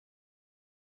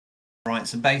Right,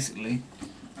 so basically,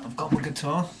 I've got my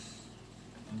guitar.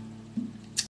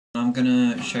 I'm going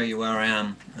to show you where I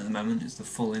am at the moment. It's the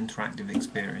full interactive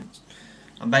experience.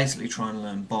 I'm basically trying to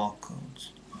learn bar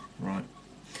chords. Right.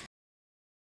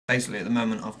 Basically, at the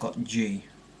moment, I've got G,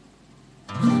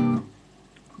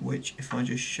 which, if I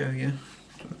just show you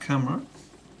to the camera,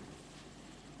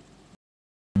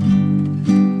 you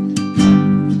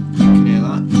can hear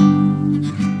that.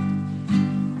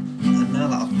 And now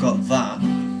that I've got that,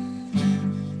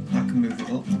 I can move it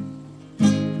up.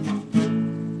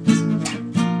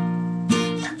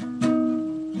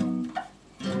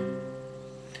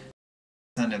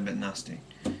 Sounded a bit nasty,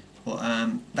 but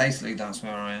basically that's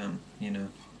where I am. You know,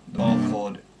 the bar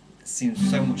chord seems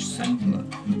so much simpler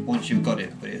once you've got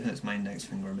it, but it hurts my index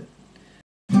finger a bit.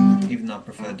 Even though I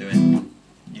prefer doing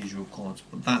usual chords,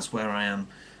 but that's where I am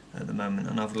at the moment,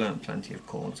 and I've learnt plenty of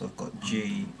chords. I've got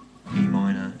G, E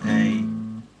minor, A,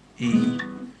 E,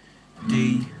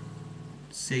 D,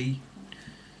 C,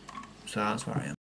 so that's where I am.